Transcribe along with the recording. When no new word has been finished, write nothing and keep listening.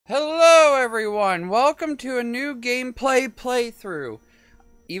Hello everyone, welcome to a new gameplay playthrough.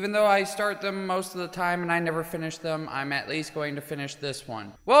 Even though I start them most of the time and I never finish them, I'm at least going to finish this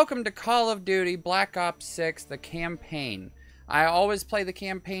one. Welcome to Call of Duty Black Ops 6, the campaign. I always play the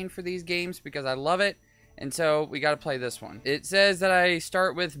campaign for these games because I love it, and so we gotta play this one. It says that I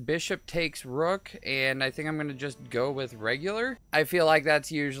start with Bishop takes Rook, and I think I'm gonna just go with regular. I feel like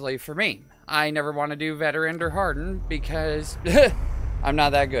that's usually for me. I never want to do veteran or hardened because I'm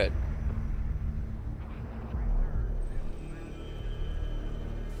not that good.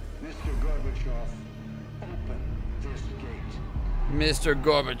 Mr. Gorbachev, open this gate. Mr.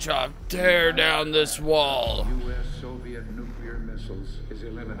 Gorbachev, tear down this wall. U.S.-Soviet nuclear missiles is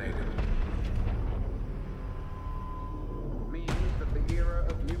eliminated. Means that the era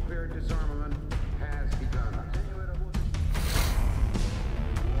of nuclear disarmament has begun.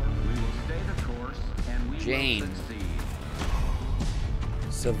 We will stay the course and we Jane. will succeed.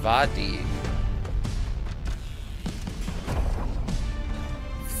 Savati.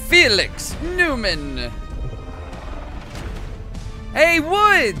 Felix Newman. Hey,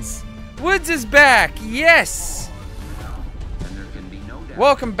 Woods! Woods is back, yes! And there can be no doubt.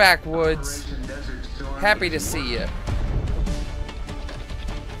 Welcome back, Woods. Operation Desert Storm Happy to is see you.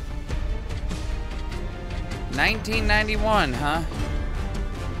 1991, huh?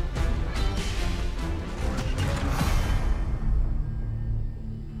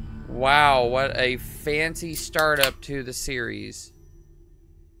 Wow, what a fancy startup to the series.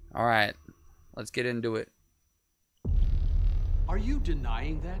 Alright, let's get into it. Are you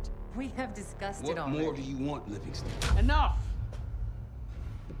denying that? We have discussed it What already. more do you want, Livingston? Enough!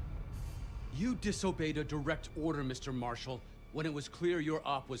 You disobeyed a direct order, Mr. Marshall, when it was clear your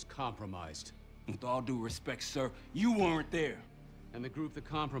op was compromised. With all due respect, sir, you weren't there. And the group that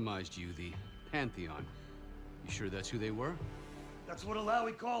compromised you, the Pantheon, you sure that's who they were? That's what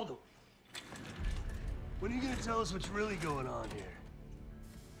Alawi called him. When are you gonna tell us what's really going on here?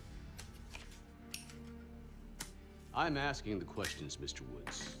 I'm asking the questions, Mr.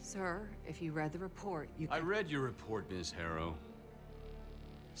 Woods. Sir, if you read the report, you I can... read your report, Ms. Harrow.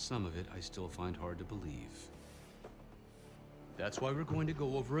 Some of it I still find hard to believe. That's why we're going to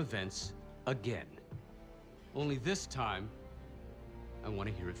go over events again. Only this time, I want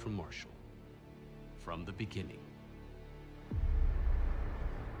to hear it from Marshall. From the beginning.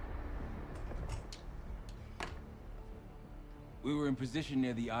 We were in position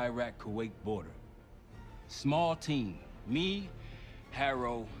near the Iraq-Kuwait border. Small team. Me,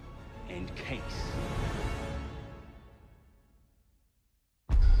 Harrow, and Case.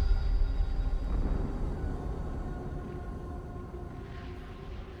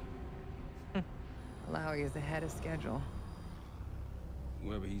 Alawi is ahead of schedule.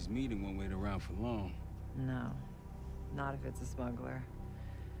 Whoever he's meeting won't wait around for long. No, not if it's a smuggler.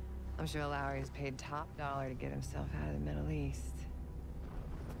 I'm sure Alawi is paid top dollar to get himself out of the Middle East.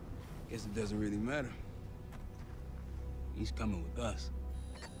 Guess it doesn't really matter. He's coming with us.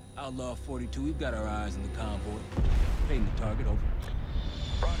 Outlaw 42, we've got our eyes on the convoy. Painting the target, over.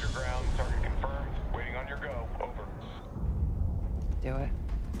 Roger, ground. Target confirmed. Waiting on your go. Over. Do it.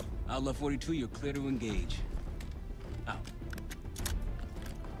 Outlaw 42, you're clear to engage. Out.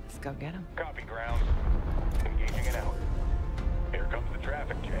 Let's go get him. Copy, ground. Engaging it out. Here comes the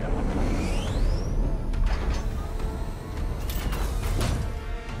traffic jam.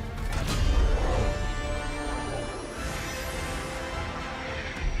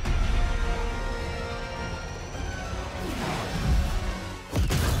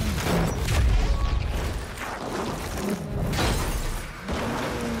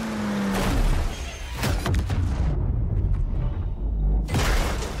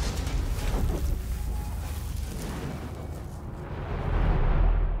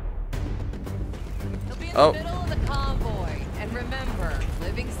 He'll be in Oh. the middle of the convoy. And remember,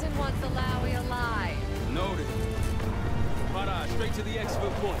 Livingston wants Alawi alive. Noted. Para, straight to the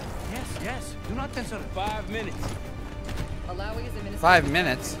exfil point. Yes. Do not censor. 5 minutes. Alawi is administered 5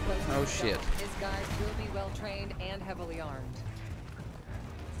 minutes? close to Oh the shit. zone. His guys will be well trained and heavily armed.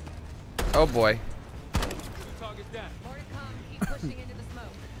 Oh boy. Target down. More to come. Keep pushing into the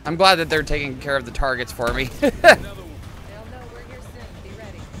smoke. I'm glad that they're taking care of the targets for me. Another one. They'll know we're here soon. Be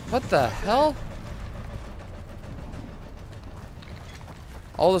ready. What the hell?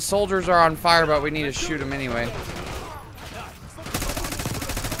 All the soldiers are on fire, but we need to shoot them anyway.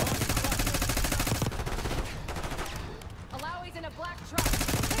 Alawi's in a black truck. Hit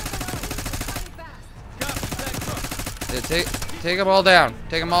him below. Fighting fast. Yeah, take them all down.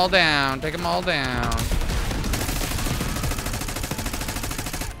 Take them all down. Take them all down.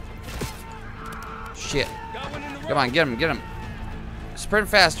 Shit. Come on, get him, get him. Sprint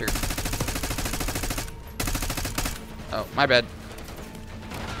faster. Oh, my bad.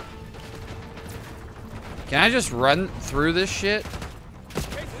 Can I just run through this shit?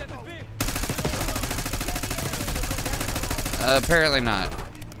 Apparently not.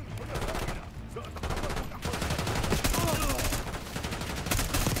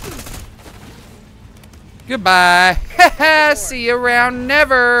 Goodbye. See you around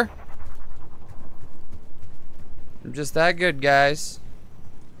never. I'm just that good, guys.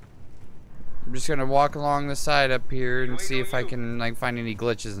 I'm just gonna walk along the side up here and see if I can like find any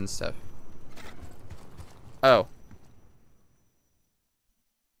glitches and stuff. Oh.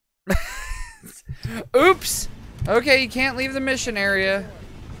 Oops. Okay, you can't leave the mission area.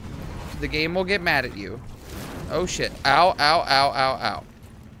 The game will get mad at you. Oh shit. Ow, ow, ow, ow, ow.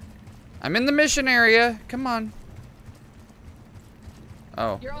 I'm in the mission area. Come on.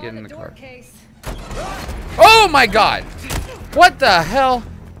 Oh, get in the car. Case. Oh my god! What the hell?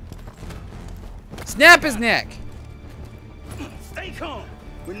 Snap his neck. Stay calm.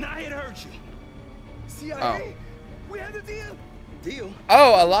 We're not here to hurt you. CIA? Oh. We had a deal. Deal?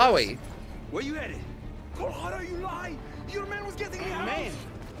 Oh, Alawi. Where you headed? Colorado, you lie. Your man was getting me out. Man.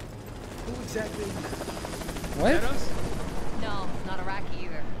 Who exactly? What? No, not Iraqi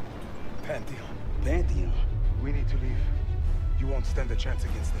either. Pantheon. Pantheon. We need to leave. You won't stand a chance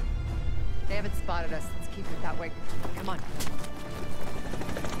against them. They haven't spotted us. Let's keep it that way. Come on.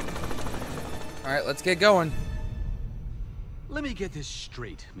 All right, let's get going. Let me get this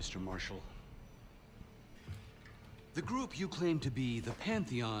straight, Mr. Marshall. The group you claim to be the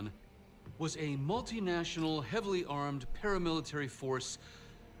Pantheon was a multinational, heavily armed paramilitary force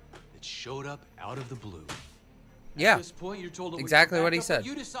that showed up out of the blue. Yeah. At this point, you're told Exactly what he said.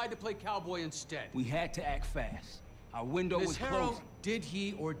 You decide to play cowboy instead. We had to act fast. Our window Ms. was Harrow, closing. did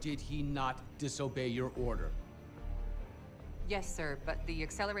he or did he not disobey your order? Yes, sir, but the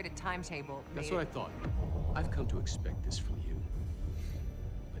accelerated timetable That's what I thought. I've come to expect this from you,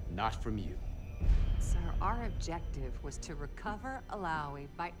 but not from you. Sir, our objective was to recover Alawi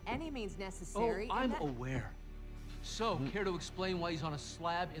by any means necessary. Oh, I'm aware. So, care to explain why he's on a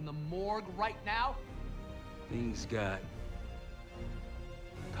slab in the morgue right now? Things got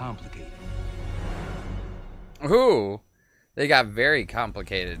complicated. Ooh, they got very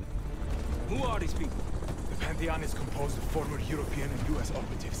complicated. Who are these people? The Pantheon is composed of former European and U.S.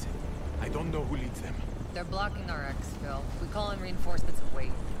 operatives. I don't know who leads them. They're blocking our exfil. We call in reinforcements and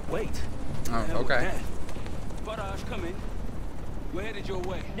wait. Wait. Oh, okay. Faraj, come in. We're headed your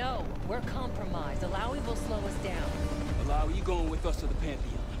way. No, we're compromised. Alawi will slow us down. Alawi, you going with us to the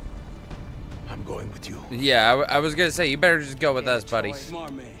Pantheon? I'm going with you. Yeah, I was gonna say you better just go with us, buddy.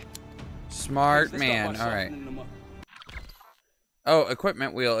 Smart man. Smart Let's man. start All by right. softening them up. Oh,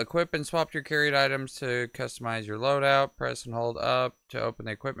 equipment wheel. Equip and swap your carried items to customize your loadout. Press and hold up to open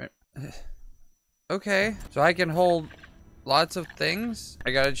the equipment. Okay, so I can hold lots of things.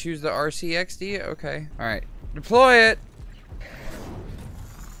 I gotta choose the RCXD. Okay, all right. Deploy it.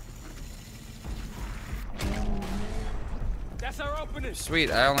 That's our opening.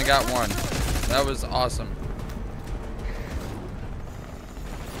 Sweet, I only got one. That was awesome.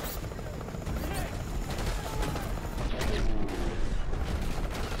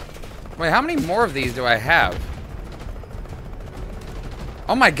 Wait, how many more of these do I have?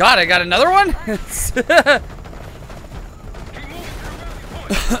 Oh my god, I got another one?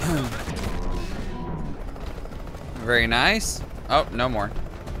 Very nice. Oh, no more.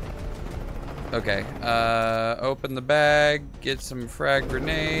 Okay, open the bag, get some frag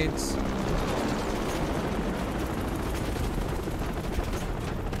grenades.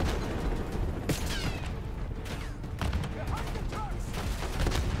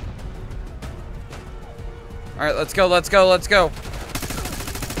 All right, let's go, let's go, let's go.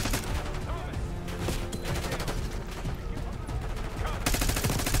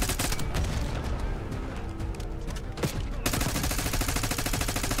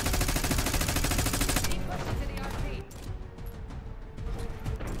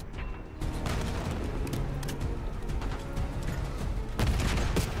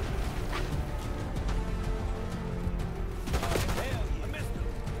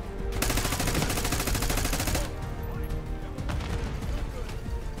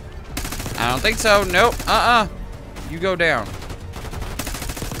 I don't think so. Nope. You go down.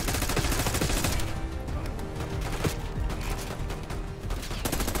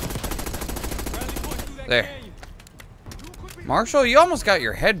 There. Marshall, you almost got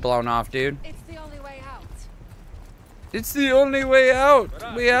your head blown off, dude. It's the only way out. It's the only way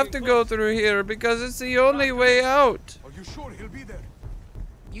out. We have to go through here because it's the only way out. Are you sure he'll be there?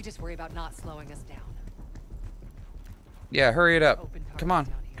 You just worry about not slowing us down. Yeah, hurry it up. Come on.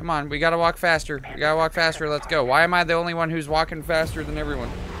 Come on. We gotta walk faster. We gotta walk faster. Let's go. Why am I the only one who's walking faster than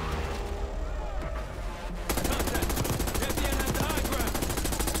everyone?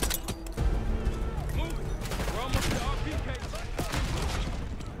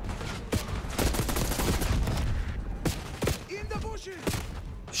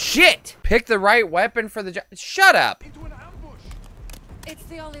 Shit! Pick the right weapon for the job. Shut up! It's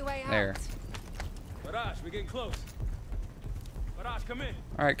the only way out. There. Barrage, we're getting close. Barrage, come in.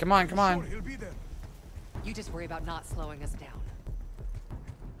 Alright, come on, come on. He'll be there. You just worry about not slowing us down.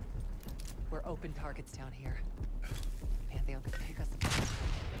 We're open targets down here. Pantheon could pick us apart.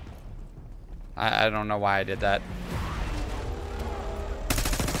 I don't know why I did that.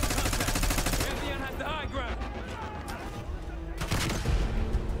 Pantheon has the high ground.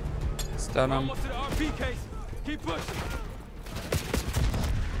 Stun him. Almost to the RP case. Keep pushing.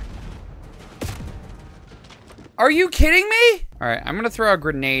 Are you kidding me? Alright, I'm gonna throw a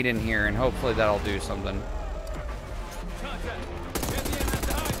grenade in here and hopefully that'll do something.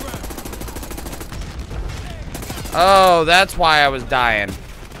 Oh, that's why I was dying.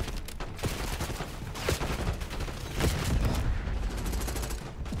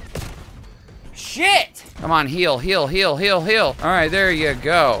 Shit! Come on, heal, heal, heal, heal, heal. Alright, there you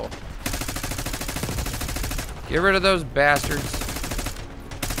go. Get rid of those bastards.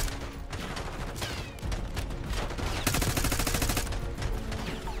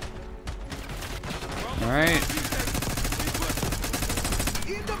 Alright.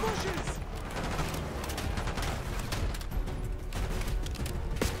 In the bushes.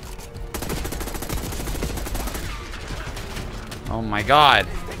 Oh my god.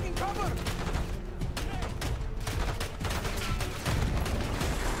 Taking cover.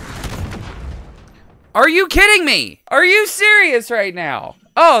 Are you kidding me? Are you serious right now?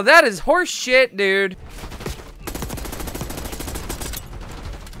 Oh, that is horse shit, dude.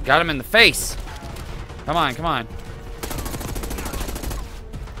 Got him in the face. Come on, come on.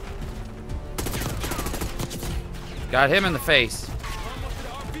 Got him in the face.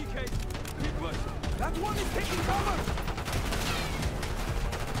 That one is taking cover.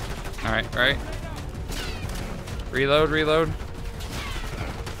 Alright, right. Reload, reload.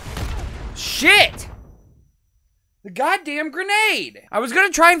 Shit! The goddamn grenade! I was gonna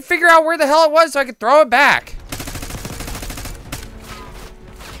try and figure out where the hell it was so I could throw it back.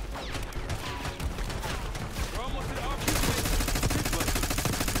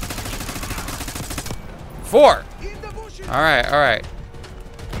 Four. Alright, alright.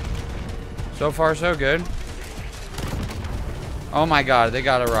 So far, so good. Oh my god, they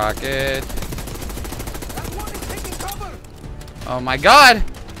got a rocket. That one is taking cover. Oh my god!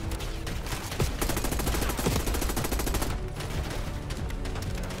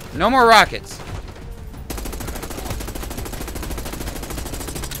 No more rockets.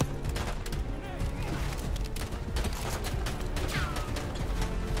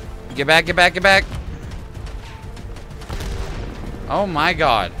 Get back, get back, get back. Oh my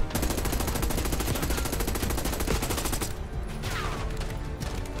god.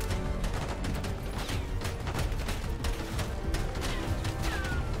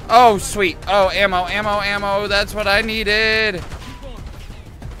 Oh, sweet. Oh, ammo, ammo, ammo. That's what I needed.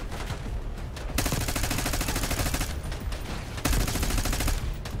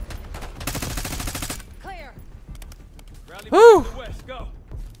 Clear. Woo! West, go.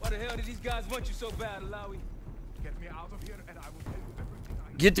 Why the hell did these guys want you so bad, Alawi? Get me out of here and I will tell you everything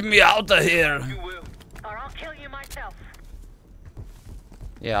I know. Get me out of here. You will. Or I'll kill you myself.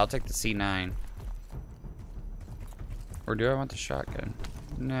 Yeah, I'll take the C9. Or do I want the shotgun?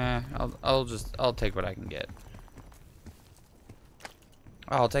 Nah, I'll take what I can get.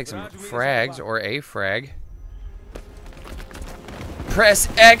 Oh, I'll take some frags or a frag. Press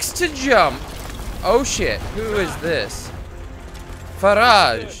X to jump. Oh shit, who is this?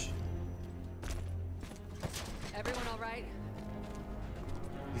 Faraj. Everyone all right?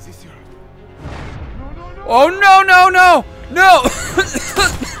 Is this your... Oh no, no, no! No!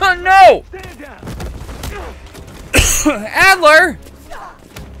 No! Stand down. Adler!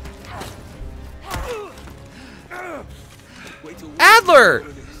 Adler!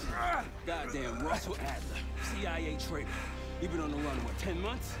 Goddamn Russell Adler, CIA traitor. You been on the run, what, 10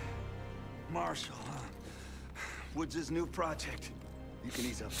 months? Marshall, huh? Woods' new project. You can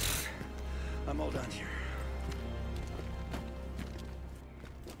ease up. I'm all done here.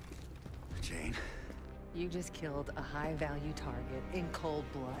 Jane. You just killed a high-value target in cold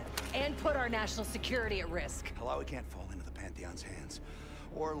blood and put our national security at risk. Alawi can't fall into the Pantheon's hands.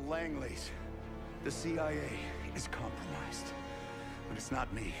 Or Langley's. The CIA is compromised. But it's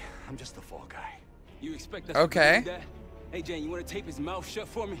not me. I'm just the fall guy. You expect us Okay. to believe that? Hey, Jane, you want to tape his mouth shut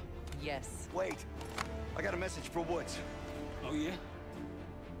for me? Yes. Wait. I got a message for Woods. Oh, yeah?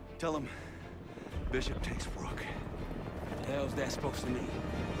 Tell him Bishop takes Rook. What the hell's that supposed to mean?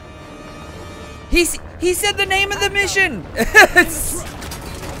 He said the name of the mission.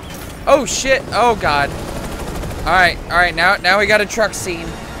 Oh shit! Oh god! All right. Now we got a truck scene.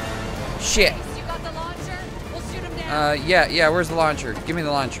 Shit. You got the launcher? We'll shoot him down. Yeah. Where's the launcher? Give me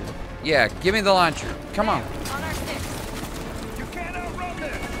the launcher. Yeah, give me the launcher. Come on. On our six. You can't outrun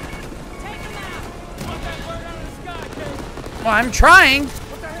this! Take him out. Put that bird out of the sky, Jane! Well, I'm trying.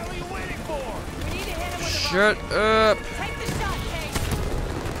 What the hell are you waiting for? We need to hit him with a Shut up. rocket. Take the shot,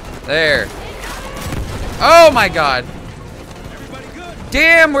 Case. There. Oh my god. Everybody good?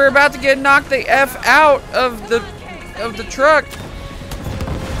 Damn, we're about to get knocked the F out of the truck.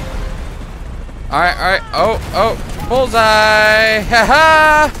 Alright. Oh, bullseye.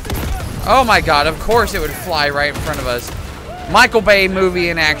 Haha. Oh my god, of course it would fly right in front of us. Michael Bay movie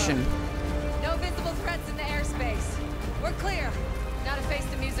in action. No visible threats in the airspace. We're clear. Now to face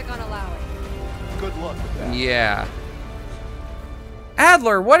the music on Alawi. Good luck with that. Yeah.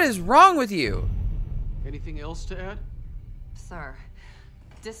 Adler, what is wrong with you? Anything else to add? Sir,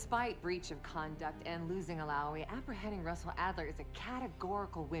 despite breach of conduct and losing Alawi, apprehending Russell Adler is a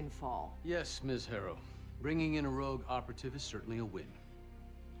categorical windfall. Yes, Ms. Harrow. Bringing in a rogue operative is certainly a win.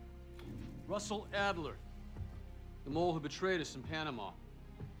 Russell Adler, the mole who betrayed us in Panama.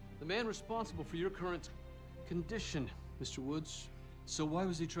 The man responsible for your current condition, Mr. Woods. So why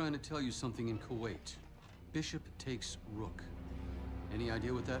was he trying to tell you something in Kuwait? Bishop takes Rook. Any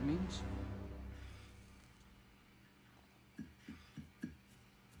idea what that means?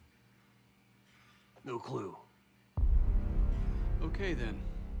 No clue. Okay then.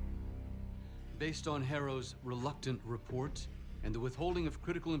 Based on Harrow's reluctant report and the withholding of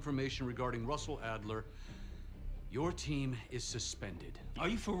critical information regarding Russell Adler, your team is suspended. Are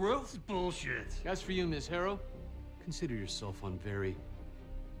you for real? This is bullshit. As for you, Ms. Harrow, consider yourself on very,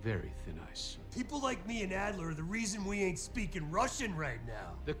 very thin ice. People like me and Adler are the reason we ain't speaking Russian right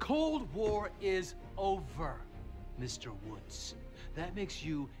now. The Cold War is over, Mr. Woods. That makes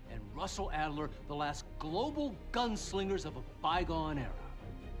you and Russell Adler the last global gunslingers of a bygone era.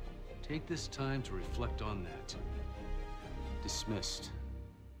 Take this time to reflect on that. Dismissed.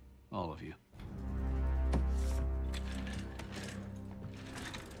 All of you.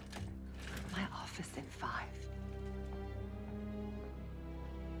 My office in 5.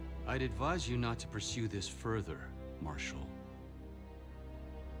 I'd advise you not to pursue this further, Marshal.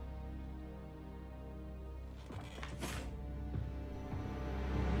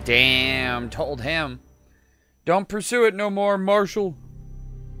 Damn, told him. Don't pursue it no more, Marshal.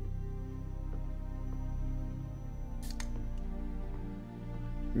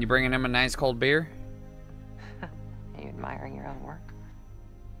 You bringing him a nice cold beer? Are you admiring your own work?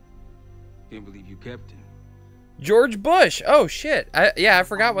 Can't believe you kept him. George Bush. Oh shit. Yeah, I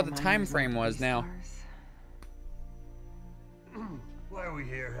forgot what the time frame was now. Why are we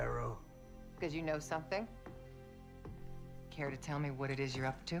here, Harrow? Because you know something? Care to tell me what it is you're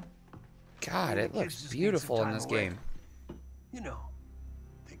up to? God, it The kids looks just need beautiful some in time this away. game. You know,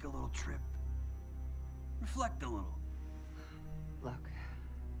 take a little trip. Reflect a little. Look,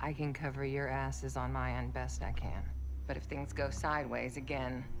 I can cover your asses on my end best I can. But if things go sideways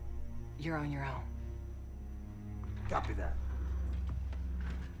again, you're on your own. Copy that.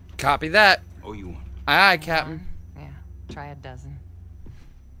 Copy that. Oh, you want? Aye, aye, Captain. Yeah, try a dozen.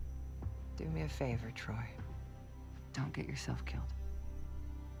 Do me a favor, Troy. Don't get yourself killed.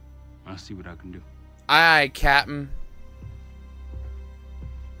 I'll see what I can do. Aye, aye, Captain.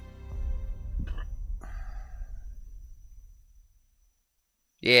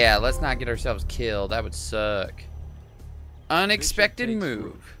 Yeah, let's not get ourselves killed. That would suck. Unexpected Bishop takes move.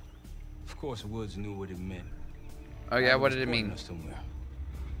 Rook. Of course, Woods knew what it meant. Oh yeah, what was did it pointing mean? us somewhere.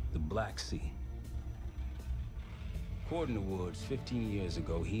 The Black Sea. According to Woods, 15 years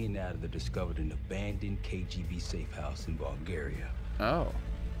ago, he and Adler discovered an abandoned KGB safe house in Bulgaria. Oh.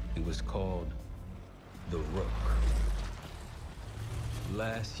 It was called the Rook.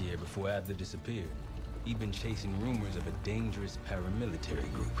 Last year, before Adler disappeared, he'd been chasing rumors of a dangerous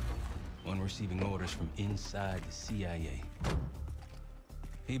paramilitary group, one receiving orders from inside the CIA.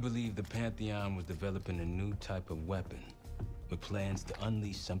 He believed the Pantheon was developing a new type of weapon, with plans to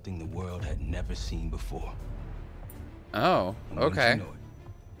unleash something the world had never seen before. Oh, And wouldn't you okay. know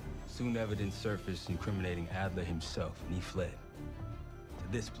it, soon evidence surfaced incriminating Adler himself, and he fled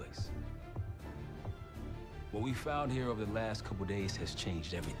to this place. What we found here over the last couple days has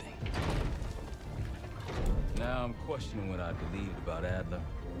changed everything. Now I'm questioning what I believed about Adler,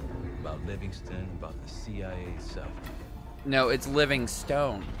 about Livingston, about the CIA itself. No, it's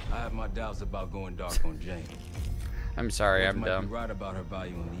Livingstone. I have my doubts about going dark on Jane. I'm sorry, Woods I'm might dumb. be right about her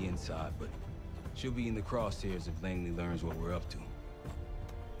value on the inside, but she'll be in the crosshairs if Langley learns what we're up to.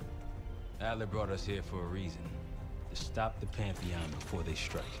 Adler brought us here for a reason. To stop the Pantheon before they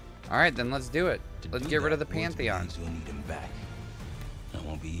strike. Alright, then let's do it. To Let's do get rid of that, the Woods Pantheon. believes we'll need him back. That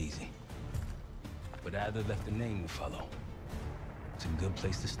won't be easy. But Adler left a name to follow. It's a good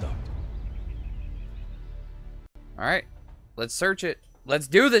place to start. Alright, let's search it. Let's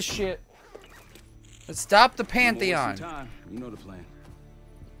do this shit. Let's stop the Pantheon. You know the plan.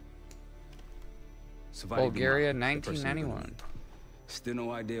 Bulgaria, Savati Guma, the person we 1991. believe. Still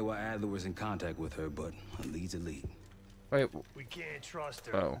no idea why Adler was in contact with her, but a lead's a lead. Wait, We can't trust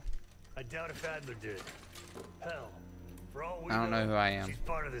her. oh. I doubt if Adler did. Hell, for all we I don't know who I am. she's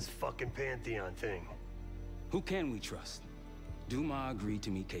part of this fucking Pantheon thing. Who can we trust? Duma agreed to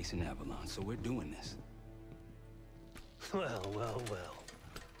meet Case in Avalon, so we're doing this. Well, well, well.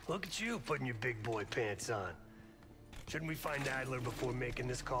 Look at you putting your big boy pants on. Shouldn't we find Adler before making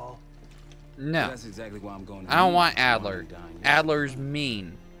this call? No. That's exactly why I'm going to I don't meet want Ron Adler. and Dine. Adler's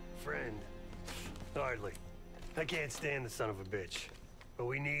mean. Friend. Hardly. I can't stand the son of a bitch. But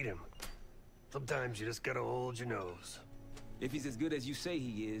we need him. Sometimes you just gotta hold your nose. If he's as good as you say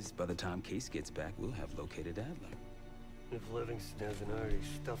he is, by the time Case gets back, we'll have located Adler. If Livingston hasn't already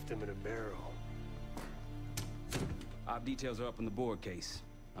stuffed him in a barrel. Op details are up on the board, Case.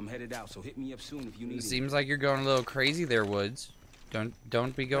 I'm headed out, so hit me up soon if you need It it. seems like you're going a little crazy there, Woods.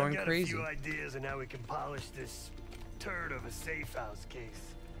 Don't be going I've got crazy. a few ideas on how we can polish this turd of a safe house case.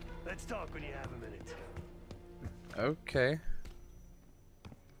 Let's talk when you have a minute. Okay.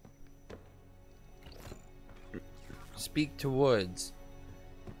 Speak to Woods.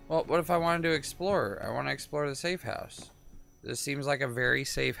 Well, what if I wanted to explore? I want to explore the safe house. This seems like a very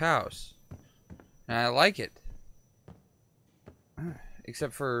safe house. And I like it.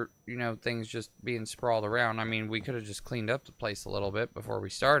 Except for, you know, things just being sprawled around. I mean, we could have just cleaned up the place a little bit before we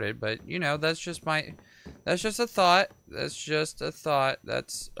started. But, you know, that's just a thought. That's just a thought.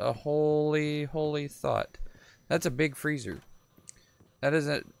 That's a holy thought. That's a big freezer. That is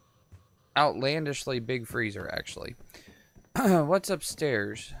an outlandishly big freezer, actually. What's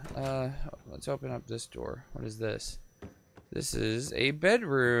upstairs? Let's open up this door. What is this? This is a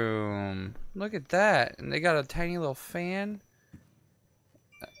bedroom. Look at that. And they got a tiny little fan.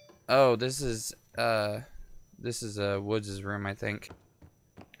 Oh, this is Woods' room, I think.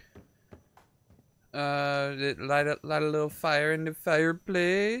 Light a little fire in the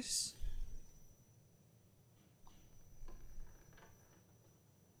fireplace.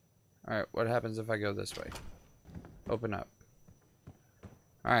 Alright, what happens if I go this way? Open up.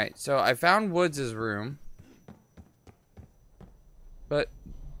 Alright, so I found Woods' room. But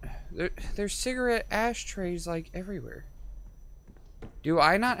there's cigarette ashtrays like everywhere. Do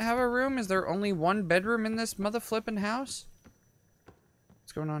I not have a room? Is there only one bedroom in this mother flippin' house?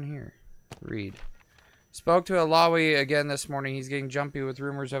 What's going on here? Read. Spoke to Alawi again this morning. He's getting jumpy with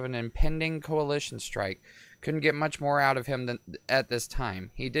rumors of an impending coalition strike. Couldn't get much more out of him at this time.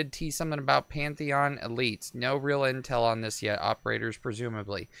 He did tease something about Pantheon elites. No real intel on this yet. Operators,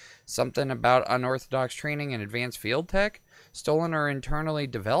 presumably. Something about unorthodox training and advanced field tech? Stolen or internally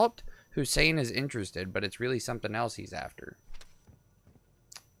developed? Hussein is interested, but it's really something else he's after.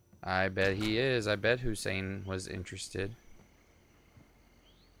 I bet he is. I bet Hussein was interested.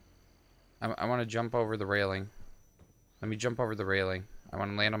 I want to jump over the railing. Let me jump over the railing. I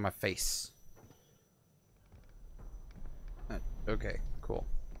want to land on my face. Okay, cool.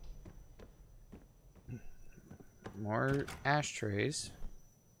 More ashtrays.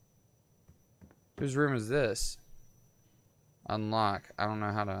 Whose room is this? Unlock. I don't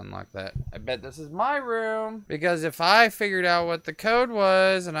know how to unlock that. I bet this is my room. Because if I figured out what the code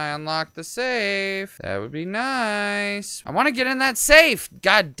was and I unlocked the safe, that would be nice. I want to get in that safe.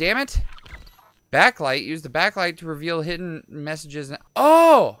 God damn it. Backlight. Use the backlight to reveal hidden messages.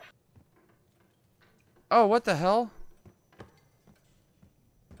 Oh! Oh, what the hell?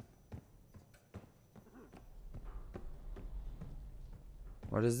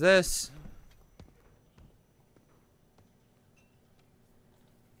 What is this?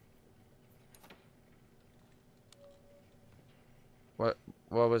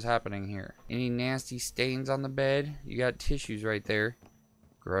 What was happening here? Any nasty stains on the bed? You got tissues right there.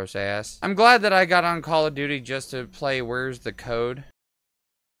 Gross ass. I'm glad that I got on Call of Duty just to play Where's the Code.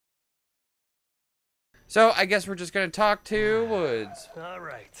 So, I guess we're just gonna talk to Woods.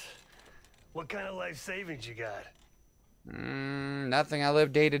 Alright. What kind of life savings you got? Nothing. I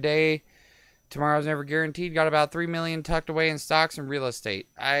live day to day. Tomorrow's never guaranteed. Got about $3 million tucked away in stocks and real estate.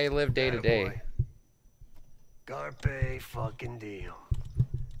 I live day to day. Carpe fucking diem.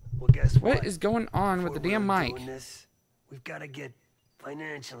 Well, guess what? What is going on with the Before damn we're mic? doing this, we've got to get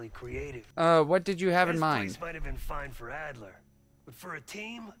financially creative. What did you have in This mind? place might have been fine for Adler, but for a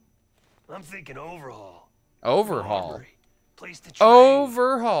team, I'm thinking overhaul. Overhaul. Armory, place to train,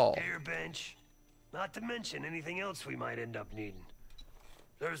 Overhaul. air bench, not to mention anything else we might end up needing.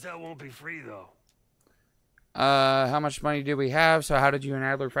 There's that won't be free though. How much money do we have? So how did you and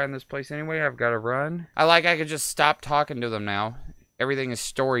Adler find this place anyway? I've got to run. I could just stop talking to them now. Everything is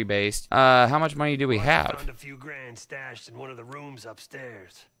story based. How much money do we I have? found a few grand stashed in one of the rooms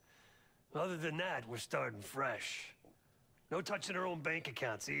upstairs. Other than that, we're starting fresh. No touching our own bank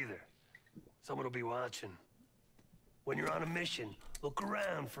accounts either. Someone will be watching. When you're on a mission, look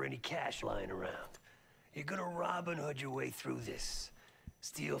around for any cash lying around. You're gonna Robin Hood your way through this.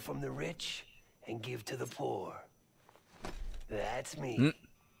 Steal from the rich and give to the poor. That's me.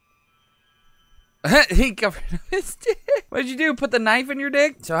 He covered his dick. What did you do? Put the knife in your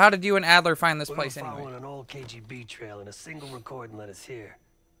dick? So how did you and Adler find this We place were anyway? following an old KGB trail and a single recording led us here.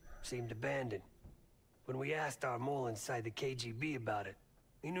 Seemed abandoned. When we asked our mole inside the KGB about it,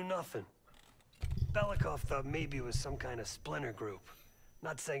 he knew nothing. Belikov thought maybe it was some kind of splinter group,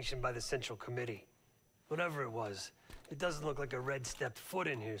 not sanctioned by the Central Committee. Whatever it was, it doesn't look like a red stepped foot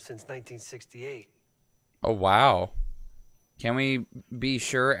in here since 1968. Oh, wow. Can we be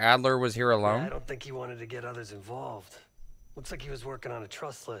sure Adler was here I alone? don't think he wanted to get others involved. Looks like he was working on a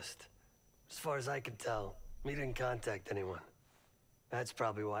trust list. As far as I can tell, he didn't contact anyone. That's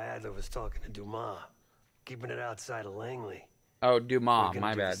probably why Adler was talking to Dumas, keeping it outside of Langley. Oh, We're Dumas, gonna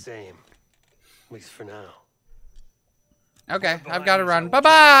my do bad. The same, at least for now. Okay, Behind I've got to us, run. I will Bye-bye.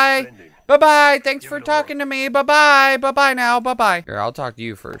 try defending. Bye-bye. Thanks Give for it a talking look. to me. Bye-bye. Bye-bye now. Bye-bye. Here, I'll talk to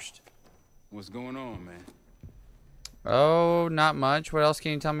you first. What's going on, man? Oh, not much. What else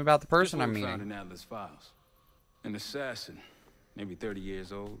can you tell me about the person Just I'm what we found meeting? in Adler's files. An assassin, maybe 30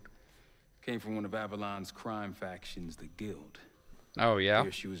 years old, came from one of Avalon's crime factions, the Guild. Oh, yeah?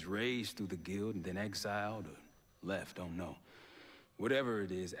 Here she was raised through the Guild and then exiled or left, don't know. Whatever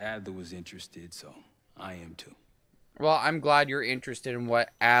it is, Adler was interested, so I am too. Well, I'm glad you're interested in what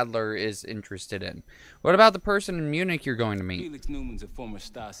Adler is interested in. What about the person in Munich you're going to meet? Felix Newman's a former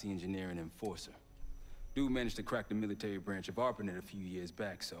Stasi engineer and enforcer. Dude managed to crack the military branch of ARPANET a few years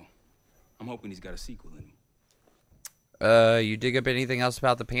back, so I'm hoping he's got a sequel in him. You dig up anything else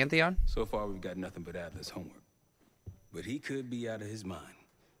about the Pantheon? So far, we've got nothing but Adler's homework. But he could be out of his mind.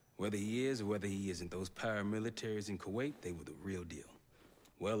 Whether he is or whether he isn't, those paramilitaries in Kuwait, they were the real deal.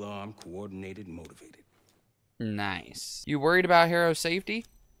 Well-armed, coordinated, and motivated. Nice. You worried about Harrow's safety?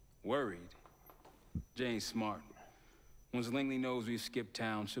 Worried? Jane's smart. Once Langley knows we've skipped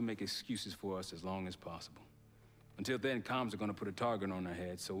town, she'll make excuses for us as long as possible. Until then, comms are gonna put a target on our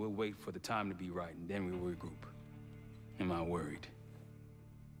heads, so we'll wait for the time to be right, and then we'll regroup. Am I worried?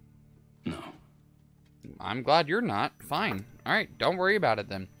 No. I'm glad you're not. Fine. All right, don't worry about it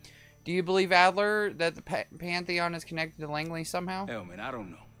then. Do you believe, Adler, that the Pantheon is connected to Langley somehow? Hell, man, I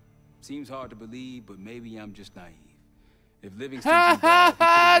don't know. Seems hard to believe, but maybe I'm just naive. If Livingston's Ha ha involved, we could've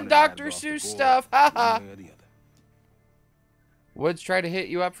ha! wanted Dr. Adler off the Seuss board, stuff. Ha ha! one way or the other. Woods tried to hit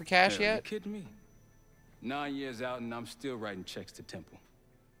you up for cash Hell, you yet? kidding me? 9 years out and I'm still writing checks to Temple.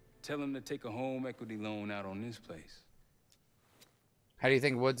 Tell him to take a home equity loan out on this place. How do you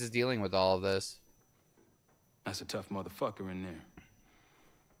think Woods is dealing with all of this? That's a tough motherfucker in there.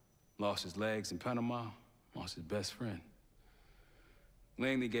 Lost his legs in Panama, lost his best friend.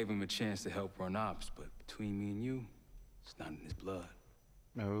 Langley gave him a chance to help run ops, but between me and you, it's not in his blood.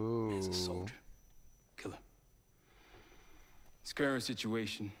 He's a Oh. soldier. Killer. His current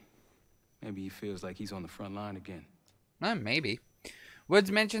situation, maybe he feels like he's on the front line again. Maybe.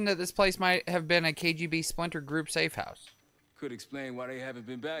 Woods mentioned that this place might have been a KGB splinter group safe house. Could explain why they haven't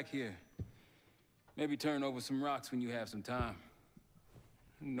been back here. Maybe turn over some rocks when you have some time.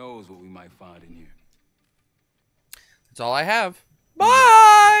 Who knows what we might find in here. That's all I have.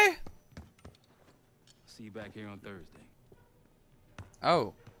 Bye! See you back here on Thursday.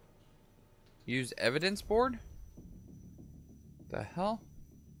 Oh. Use evidence board? The hell?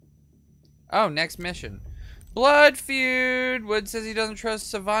 Oh, next mission. Blood feud. Wood says he doesn't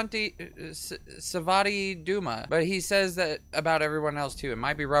trust Savati Duma, but he says that about everyone else too. It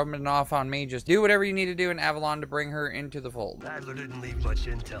might be rubbing off on me. Just do whatever you need to do in Avalon to bring her into the fold. Adler didn't leave much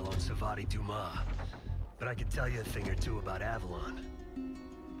intel on Savati Dumas, but I could tell you a thing or two about Avalon.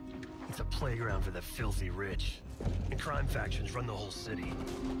 It's a playground for the filthy rich, and crime factions run the whole city.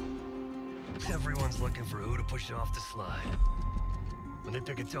 Everyone's looking for who to push off the slide. When they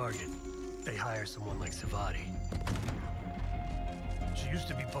pick a target, they hire someone like Savati. She used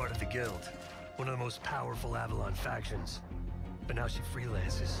to be part of the guild. one of the most powerful Avalon factions. But now she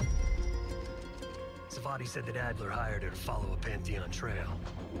freelances. Savati said that Adler hired her to follow a Pantheon trail.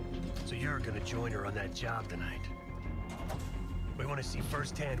 So you're gonna join her on that job tonight. We want to see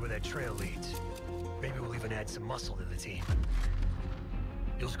firsthand where that trail leads. Maybe we'll even add some muscle to the team.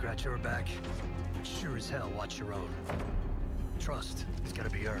 You'll scratch her back, but sure as hell watch your own. Trust has got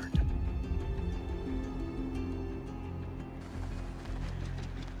to be earned.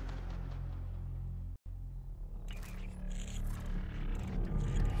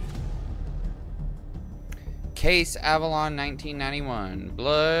 Case Avalon 1991.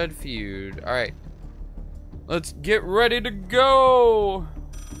 Blood Feud. Alright. Let's get ready to go!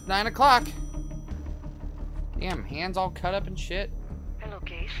 9 o'clock. Damn, hands all cut up and shit. Hello,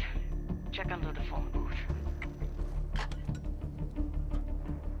 Case. Check under the phone booth.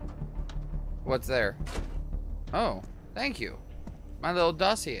 What's there? Oh, thank you. My little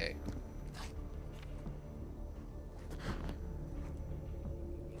dossier.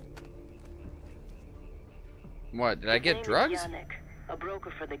 What, did I get drugs? Yannick, a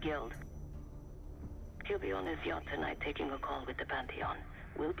broker for the guild. He'll be on his yacht tonight taking a call with the Pantheon.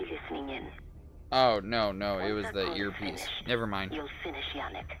 We'll be listening in. Oh, no, it was Once that the call is earpiece. finished, Never mind. You'll finish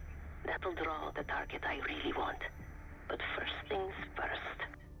Yannick. That'll draw the target I really want. But first things first.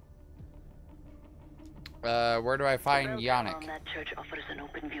 Where do I find The Yannick? on that church offers an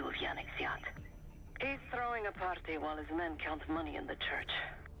open view of Yannick's yacht. He's throwing a party while his men count money in the church.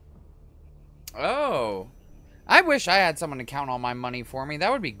 Oh. I wish I had someone to count all my money for me.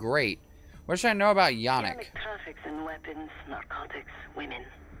 That would be great. What should I know about Yannick? Yannick traffics in weapons, narcotics, women,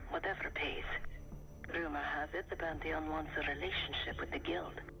 whatever pays. Rumor has it the Pantheon wants a relationship with the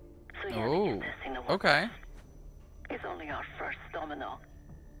guild. So Yannick is testing the waters. Okay. He's only our first domino.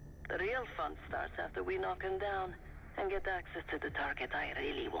 The real fun starts after we knock him down and get access to the target I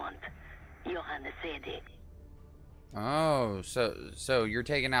really want. Johannes Edi. Oh, so you're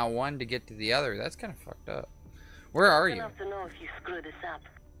taking out one to get to the other. That's kind of fucked up. Where are you? Enough to know if you screw this up.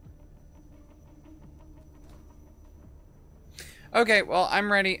 Okay, well, I'm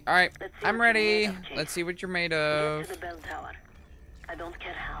ready. All right, Let's see I'm what you're ready. made of, Case. Let's see what you're made Get of. to the bell tower. I don't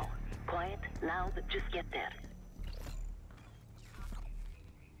care how. Quiet, loud, just get there.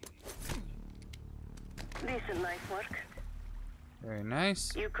 Decent night work. Very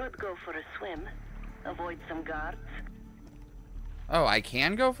nice. You could go for a swim. Avoid some guards. Oh, I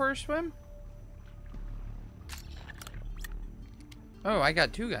can go for a swim? Oh, I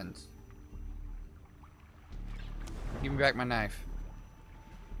got 2 guns. Give me back my knife.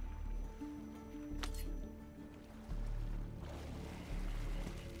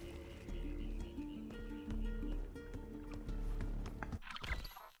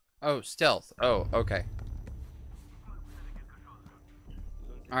 Oh, stealth. Oh, okay.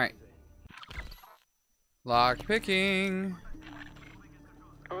 Alright. Lock picking.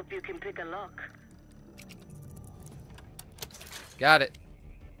 Hope you can pick a lock. Got it.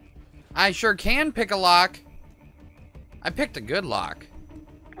 I sure can pick a lock. I picked a good lock.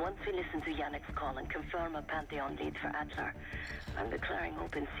 Once we listen to Yannick's call and confirm a Pantheon lead for Adler, I'm declaring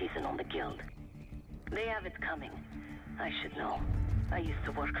open season on the guild. They have it coming. I should know. I used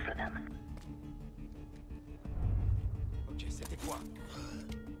to work for them.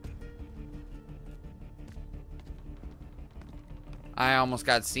 I almost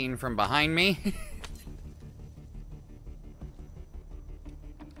got seen from behind me.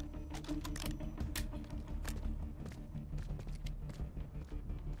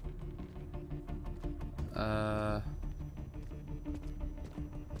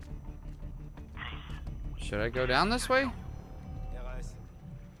 Should I go down this way?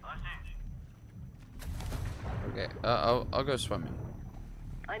 Okay, I'll go swimming.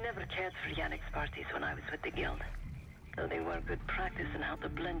 I never cared for Yannick's parties when I was with the guild. Though they were good practice in how to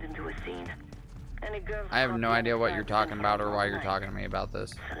blend into a scene. Any girls I have caught no me idea what outside you're in talking front about or all why you're night. talking to me about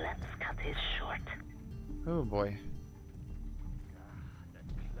this. So let's cut this short. Oh boy.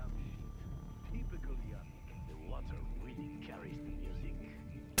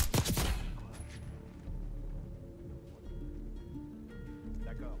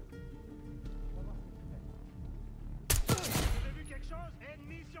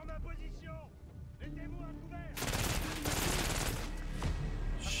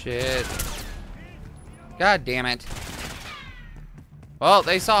 Shit. God damn it. Well,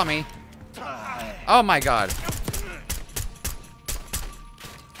 they saw me. Oh my god.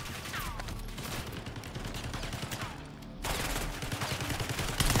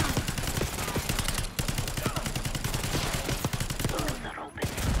 Doors are open.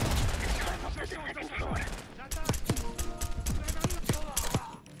 Climb up to the second floor.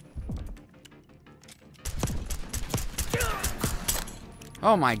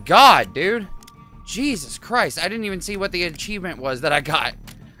 Oh my god, dude. Jesus Christ. I didn't even see what the achievement was that I got.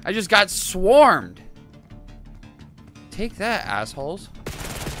 I just got swarmed. Take that, assholes.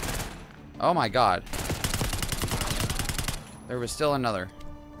 Oh my god. There was still another.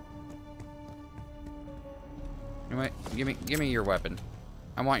 Anyway, give me your weapon.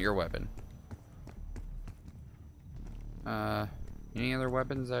 I want your weapon. Any other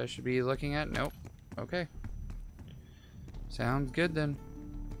weapons I should be looking at? Nope. Okay. Sounds good then.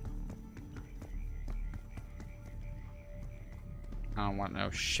 I don't want no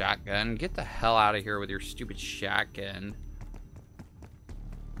shotgun. Get the hell out of here with your stupid shotgun.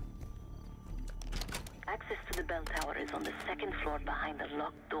 Access to the bell tower is on the second floor behind the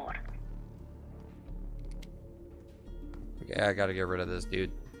locked door. Okay, I gotta get rid of this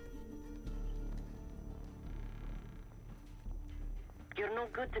dude. You're no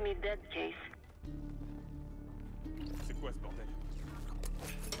good to me dead, Case. C'est quoi ce bordel?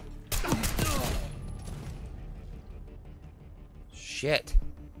 Shit.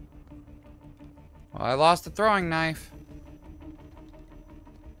 Well, I lost the throwing knife.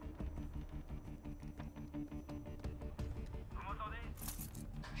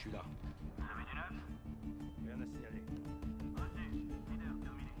 Je suis là. Rien à signaler.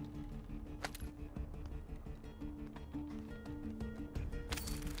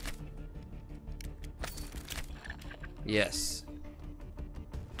 Yes.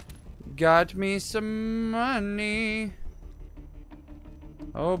 Got me some money.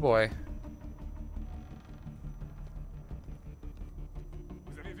 Oh boy.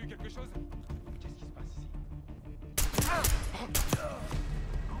 Vous avez vu quelque chose? Qu'est-ce qui se passe ici?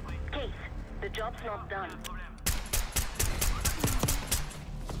 Case, the job's not done.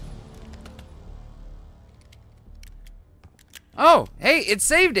 Oh, hey, it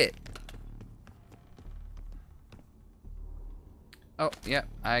saved it. Oh, yeah,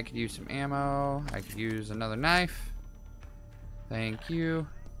 I could use some ammo. I could use another knife. Thank you.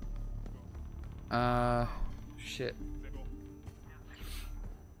 Shit.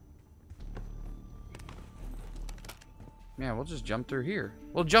 Yeah, we'll just jump through here.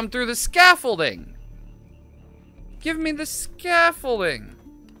 We'll jump through the scaffolding. Give me the scaffolding.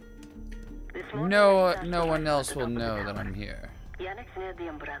 No one else will know that I'm here. Yannick's near the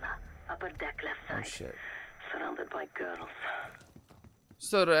umbrella, upper deck left side. Oh shit. Surrounded by girls.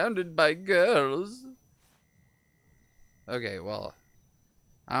 Surrounded by girls. Okay, well,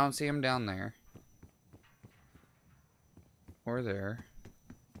 I don't see him down there. Or there.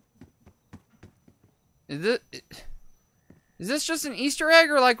 Is this just an Easter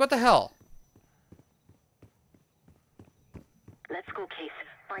egg or like what the hell? Let's go, Case.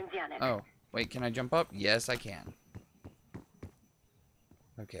 Find Yannick. Oh, wait, can I jump up? Yes, I can.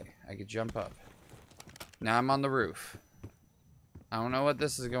 Okay, I could jump up. Now I'm on the roof. I don't know what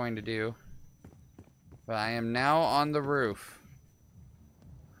this is going to do. But I am now on the roof.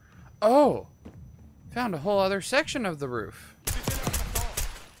 Oh! Found a whole other section of the roof.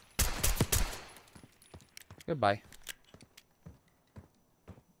 Goodbye.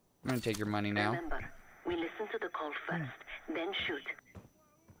 I'm gonna take your money now. Remember, we listen to the call first, then shoot.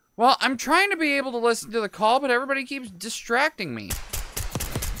 Well, I'm trying to be able to listen to the call, but everybody keeps distracting me.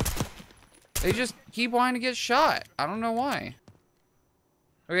 They just keep wanting to get shot. I don't know why.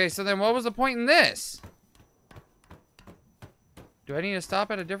 Okay, so then what was the point in this? Do I need to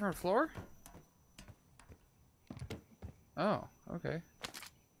stop at a different floor? Oh, okay.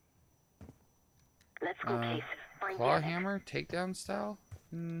 Let's go, Case. Find Claw Yannick. hammer, takedown style?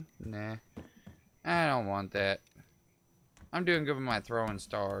 Nah. I don't want that. I'm doing good with my throwing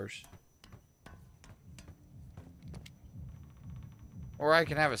stars. Or I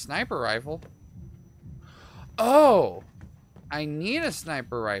can have a sniper rifle. Oh! I need a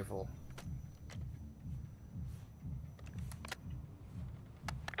sniper rifle.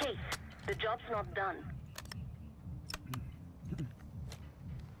 Case, the job's not done.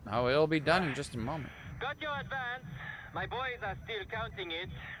 Oh, it'll be done in just a moment. Got your advance. My boys are still counting it.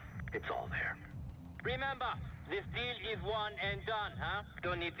 It's all there. Remember, this deal is one and done, huh?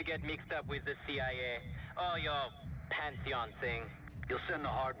 Don't need to get mixed up with the CIA or your Pantheon thing. You'll send the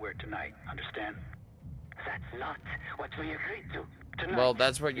hardware tonight, understand? That's not what we agreed to. Tonight. Well,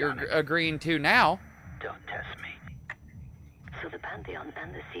 that's what you're agreeing to now. Don't test me. So the Pantheon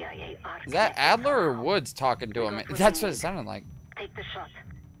and the CIA are... Is that connected Adler or somehow. Woods talking to We him? got what That's we what it need. sounded like. Take the shot.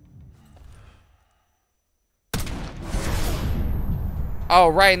 Oh,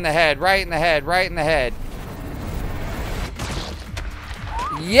 right in the head, right in the head, right in the head.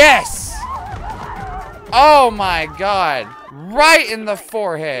 Yes! Oh my god. Right in the You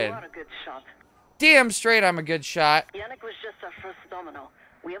forehead. are a good shot. Damn straight I'm a good shot. Yannick was just our first first domino.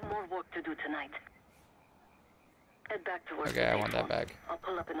 We have more work to do tonight. Head back to work. Okay, I want that back. I'll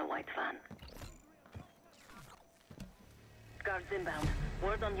pull up in the white van. Guards inbound.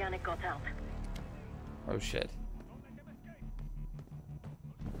 Word on Yannick got out. Oh shit.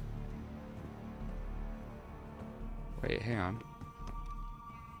 Wait, hang on.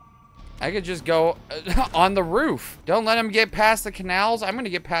 I could just go on the roof. Don't let him get past the canals. I'm gonna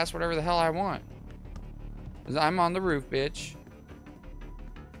get past whatever the hell I want. 'Cause I'm on the roof, bitch.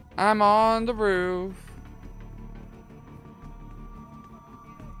 I'm on the roof.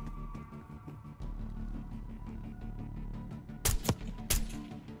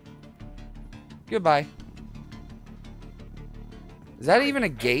 Goodbye. Is that even a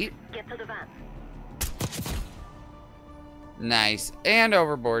gate? Get to the van. Nice. And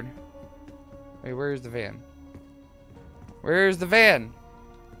overboard. Wait, where's the van? Where's the van?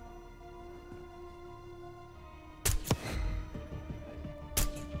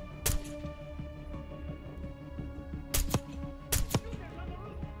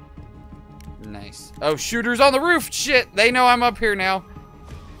 Nice. Oh, shooters on the roof! Shit! They know I'm up here now.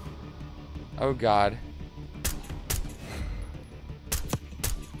 Oh, God.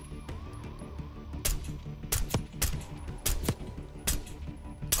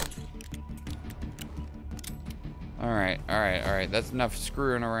 Alright. That's enough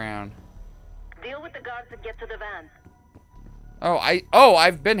screwing around. Deal with the guards and get to the van. Oh,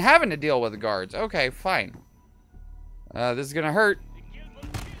 I've been having to deal with the guards. Okay, fine. This is gonna hurt.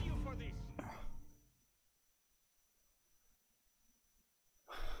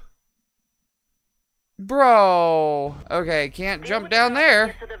 Bro. Okay, can't jump down there.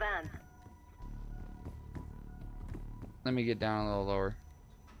 Get to the van. Let me get down a little lower.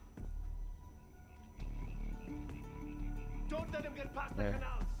 Don't let him get past the There.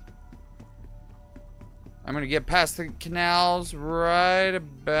 canals. I'm gonna get past the canals right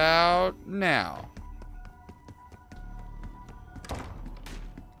about now.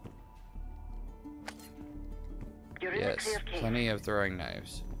 You're in the Yes, clear cave. plenty of throwing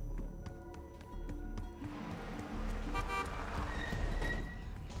knives.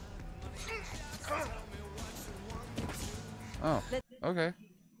 Oh, okay.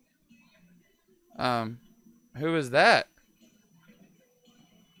 Who is that?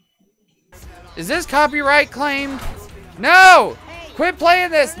 Is this copyright claimed? No! Quit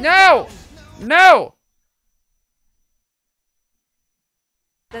playing this! No! No!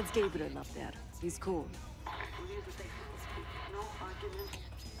 That's Gabriel up there. He's cool.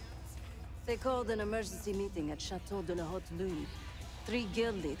 They called an emergency meeting at Chateau de la Haute Lune. 3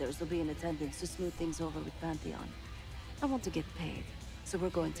 guild leaders will be in attendance to smooth things over with Pantheon. I want to get paid, so we're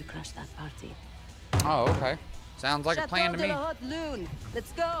going to crash that party. Oh, okay. Sounds like a plan to me. Chateau de la Haute Lune.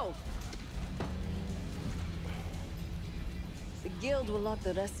 Let's go! The guild will lock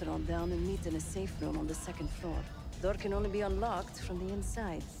the restaurant down and meet in a safe room on the 2nd floor. Door can only be unlocked from the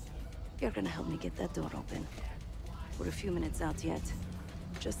inside. You're gonna help me get that door open. We're a few minutes out yet.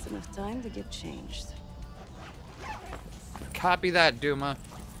 Just enough time to get changed. Copy that, Duma.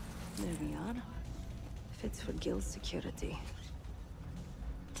 There we are. Fits for guild security.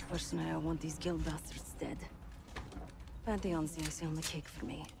 Personally, I want these guild bastards dead. Pantheon's the icing on the cake for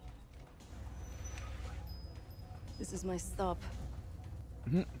me. This is my stop.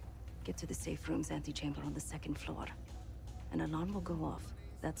 Get to the safe room's antechamber on the 2nd floor. An alarm will go off.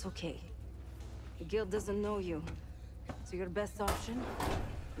 That's okay. The guild doesn't know you, so your best option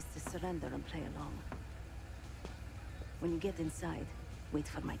is to surrender and play along. When you get inside, wait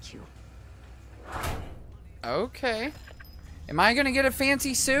for my cue. Okay. Am I gonna get a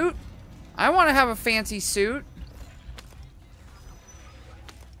fancy suit? I want to have a fancy suit.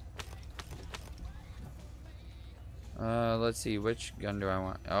 Let's see, which gun do I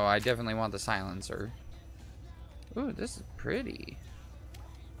want? Oh, I definitely want the silencer. Ooh, this is pretty.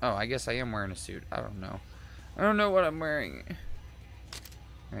 Oh, I guess I am wearing a suit. I don't know. I don't know what I'm wearing.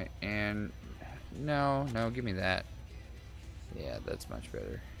 Alright, and... No, give me that. Yeah, that's much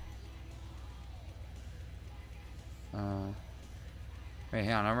better. Wait,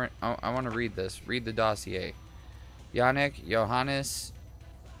 hang on. I want to read this. Read the dossier. Yannick, Johannes,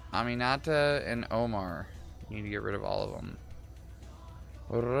 Aminata, and Omar. Need to get rid of all of them.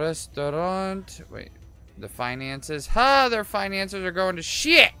 Restaurant. Wait. The finances. Ha! Their finances are going to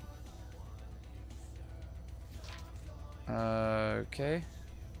shit! Okay.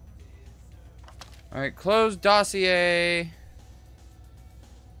 Alright, close dossier.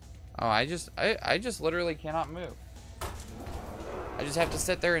 Oh, I just literally cannot move. I just have to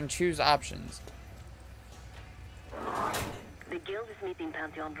sit there and choose options. The guild is meeting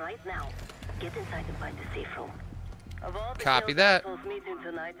Pantheon right now. Get inside and find the safe room. Of all the Copy guild that. assholes meeting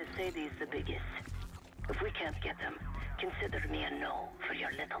tonight, Sadie's the biggest. If we can't get them, consider me a no for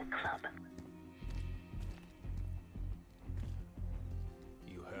your little club.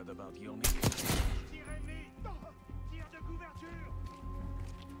 You heard about Yomi?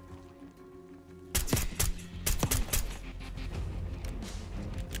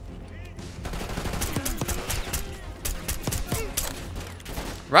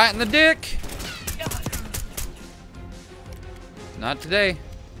 Right in the dick. Not today.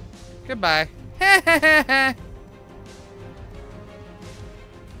 Goodbye.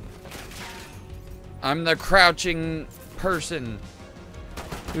 I'm the crouching person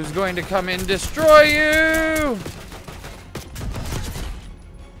who's going to come and destroy you.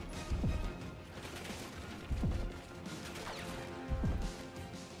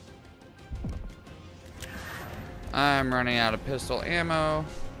 I'm running out of pistol ammo.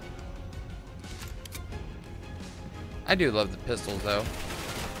 I do love the pistols though.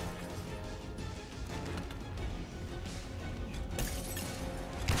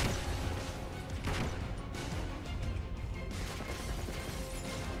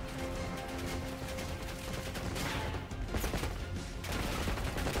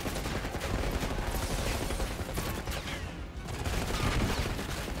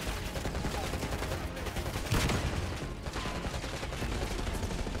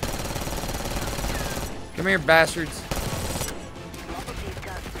 Come here, bastards. Mop up these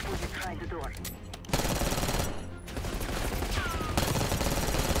guards before you try the door.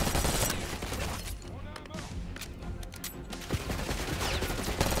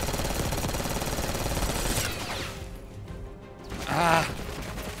 Ah.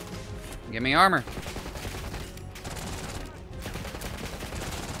 Give me armor.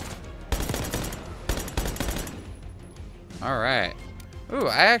 Alright. Ooh,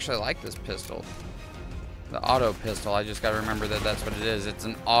 I actually like this pistol. The auto pistol. I just gotta remember that that's what it is. It's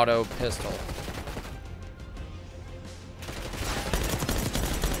an auto pistol.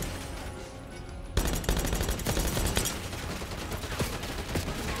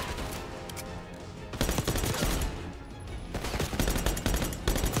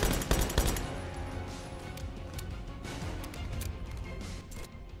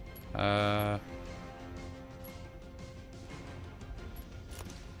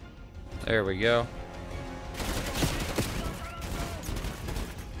 There we go.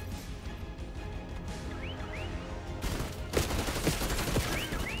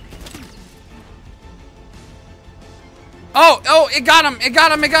 Oh, it got him. It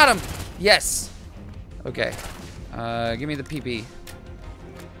got him. It got him. Yes. Okay. Give me the PP.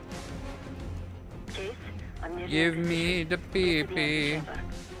 Case, I'm near Give the me the PP. chamber.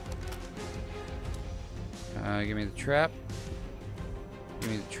 Give me the trap.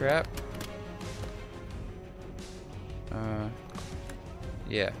 Give me the trap.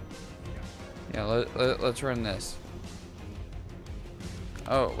 Yeah. Yeah, let's run this.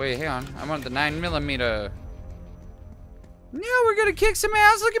 Oh, wait, hang on. I want the 9mm. Now we're gonna kick some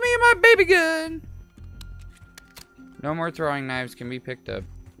ass. Look at me and my baby gun. No more throwing knives can be picked up.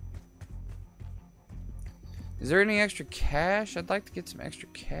 Is there any extra cash? I'd like to get some extra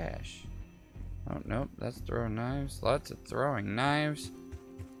cash. Oh, nope. That's throwing knives. Lots of throwing knives.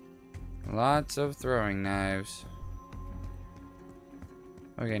 Lots of throwing knives.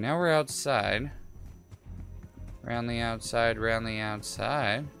 Okay, now we're outside. Round the outside, round the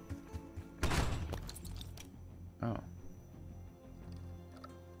outside. Oh.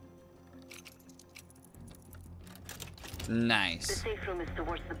 Nice. The safe room is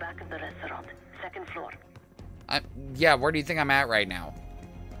towards the back of the restaurant, second floor. Yeah, where do you think I'm at right now?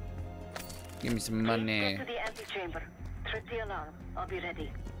 Give me some money. Get to the antechamber. Trip the alarm. I'll be ready.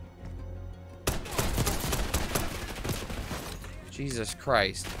 Jesus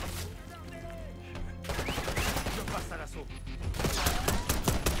Christ.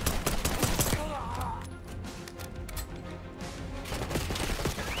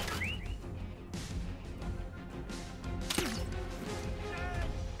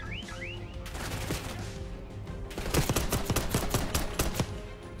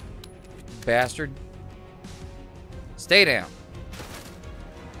 Bastard. Stay down.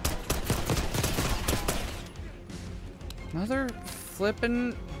 Mother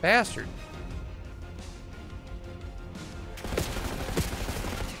flippin' bastard.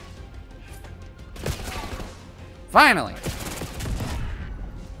 Finally.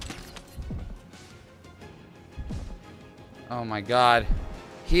 Oh my god.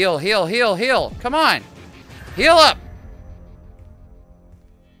 Heal, heal, heal, heal. Come on. Heal up.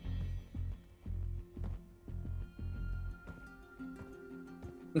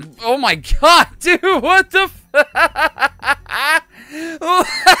 Oh my god, dude, what the f—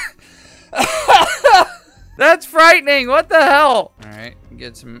 That's frightening. What the hell? All right,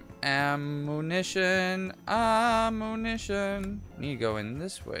 get some ammunition. Ammunition. Need to go in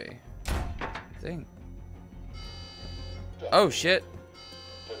this way. I think. Oh shit.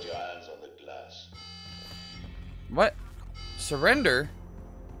 Put your hands on the glass. What? Surrender?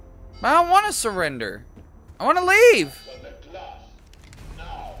 I don't want to surrender. I want to leave.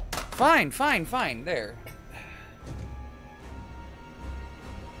 Fine, fine, fine. There.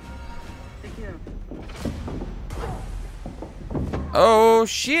 Oh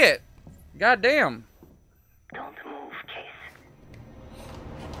shit! Goddamn. Don't move, Case.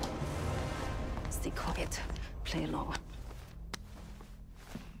 Stay quiet. Play low.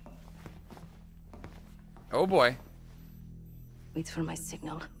 Oh boy. Wait for my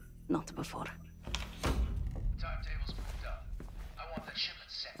signal, not before. Timetable's moved up. I want that shipment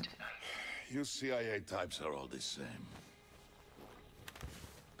sent tonight. You CIA types are all the same.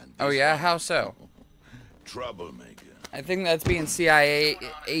 And Oh yeah, how so? Troublemaker. I think that's being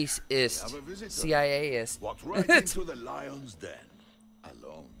CIA-ist. CIA-ist. Walked right into the lion's den.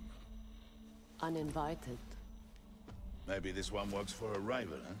 Alone. Uninvited. Maybe this one works for a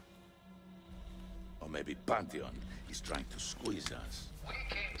rival, huh? Or maybe Pantheon is trying to squeeze us. We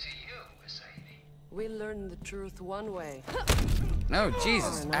came to you, Mercedes. We learned the truth one way. No,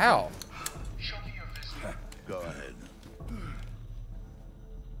 Jesus, ow. Show me your visit. Go ahead.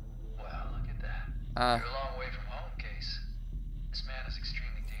 Well, look at that. You're a long way from home, Case. This man is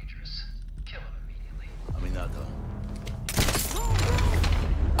extremely dangerous. Kill him immediately. Aminata.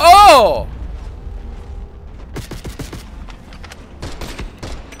 Oh!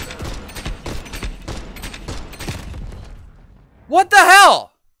 What the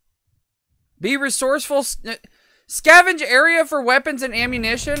hell? Be resourceful. Scavenge area for weapons and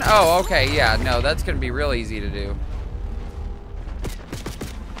ammunition? Oh, okay. Yeah, no, that's going to be real easy to do.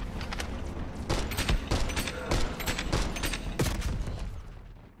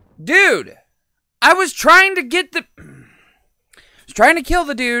 Dude, I was trying to get the... I was trying to kill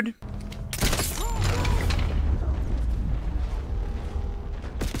the dude.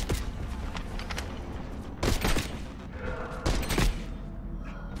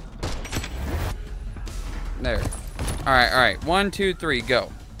 There. Alright, alright. 1, 2, 3,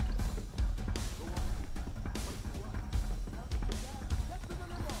 go.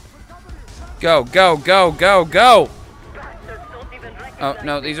 Go, go, go, go, go! Oh,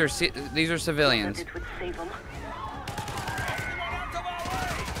 no, these are civilians.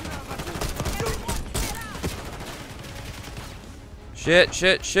 Shit,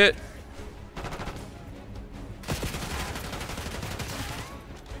 shit, shit.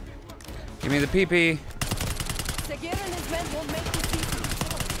 Give me the PP. Segura and his men will make the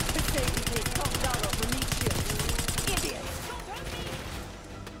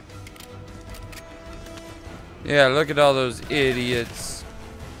Yeah, look at all those idiots.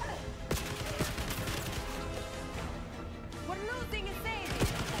 We're losing a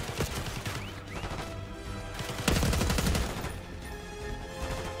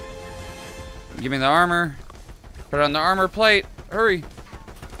Give me the armor. Put on the armor plate. Hurry.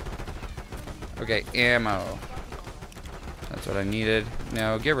 Okay, ammo. That's what I needed.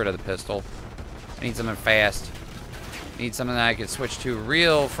 No, get rid of the pistol. I need something fast. I need something that I can switch to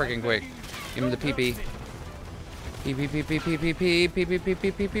real freaking quick. Give me the PP. PP, PP, PP, PP, PP,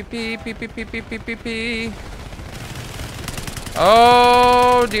 PP, PP, PP, PP, PP.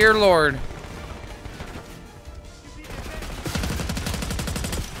 Oh, dear Lord.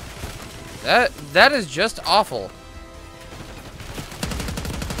 That is just awful.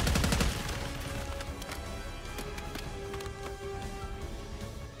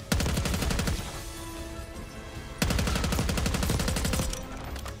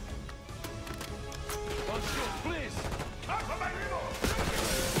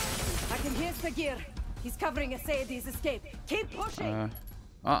 I can hear Segura. He's covering Asadi's escape. Keep pushing.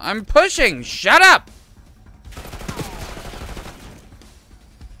 I'm pushing. Shut up.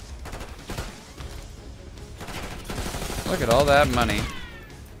 Look at all that money.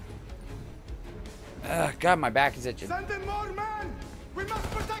 God, my back is itching. Send in more men! We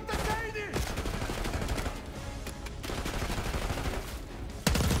must protect the lady!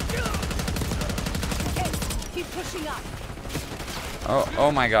 Keep pushing up.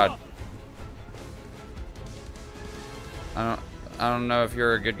 Oh my God. I don't know if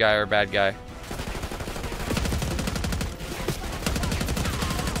you're a good guy or a bad guy.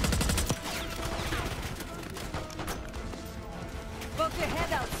 Poke your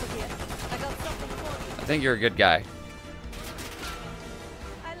head out, Segura. I got something for you. I think you're a good guy.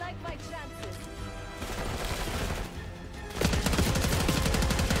 I like my chances.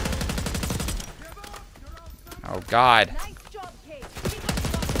 Oh, God.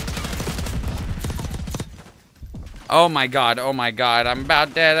 Oh, my God. Oh, my God. I'm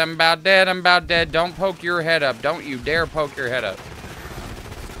about dead. I'm about dead. I'm about dead. Don't poke your head up. Don't you dare poke your head up.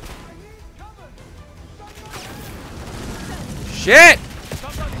 Shit!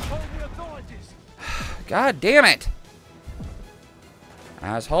 God damn it.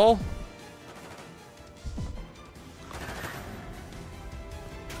 Asshole.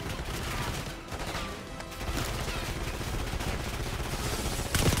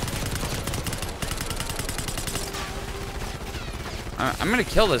 I'm gonna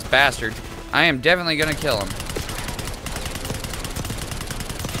kill this bastard. I am definitely gonna kill him.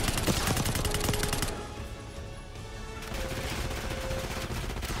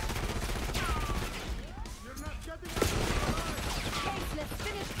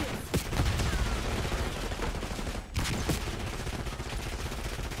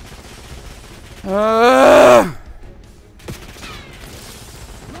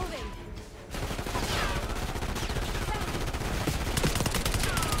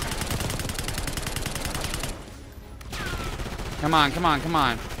 Come on, come on, come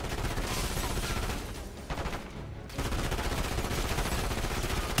on.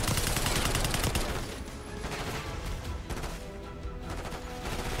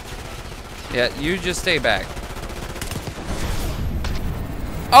 Yeah, you just stay back.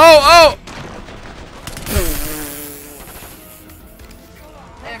 Oh, oh!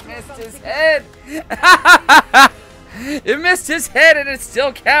 It missed his head. It missed his head and it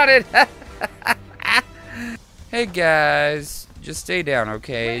still counted. Hey guys, just stay down,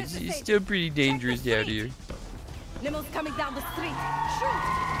 okay? It's still pretty dangerous out here. Nimmel's coming down the street. Shoot!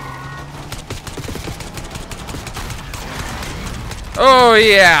 Oh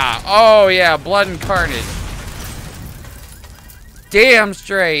yeah! Oh yeah! Blood and carnage. Damn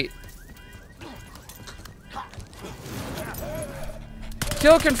straight.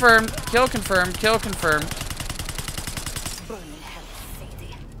 Kill confirmed. Kill confirmed. Kill confirmed.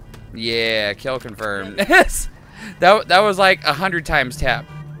 Yeah, kill confirmed. that was like 100 times tap.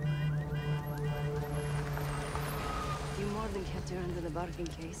 You more than kept her under the bargain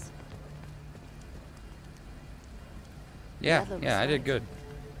case. Yeah, yeah, I did good.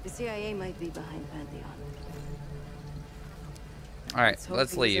 The CIA might be behind Pantheon. All right,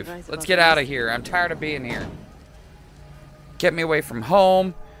 let's leave. Let's get out of here. I'm tired of being here. Get me away from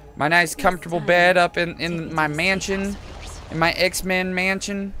home, my nice comfortable bed up in my mansion, in my X-Men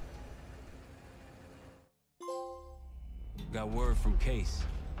mansion. Got word from Case.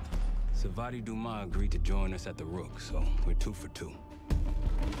 Savati Dumas agreed to join us at the Rook, so we're 2 for 2.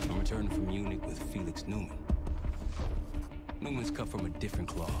 I'm returning from Munich with Felix Neumann. Newman's cut from a different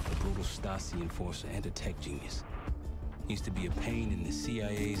cloth, a brutal Stasi enforcer and a tech genius. He used to be a pain in the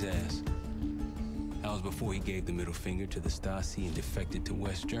CIA's ass. That was before he gave the middle finger to the Stasi and defected to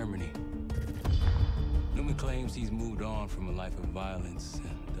West Germany. Newman claims he's moved on from a life of violence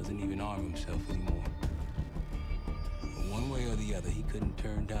and doesn't even arm himself anymore. But one way or the other, he couldn't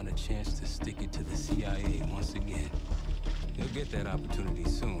turn down a chance to stick it to the CIA once again. He'll get that opportunity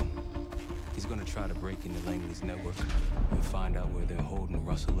soon. He's gonna try to break into Langley's network and find out where they're holding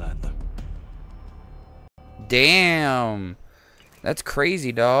Russell Adler. Damn. That's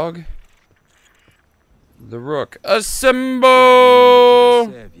crazy, dog. The Rook. Assemble!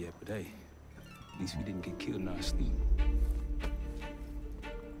 Yet, but hey, at least we didn't get killed in our sleep.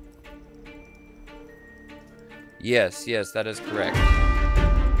 Yes, yes, that is correct.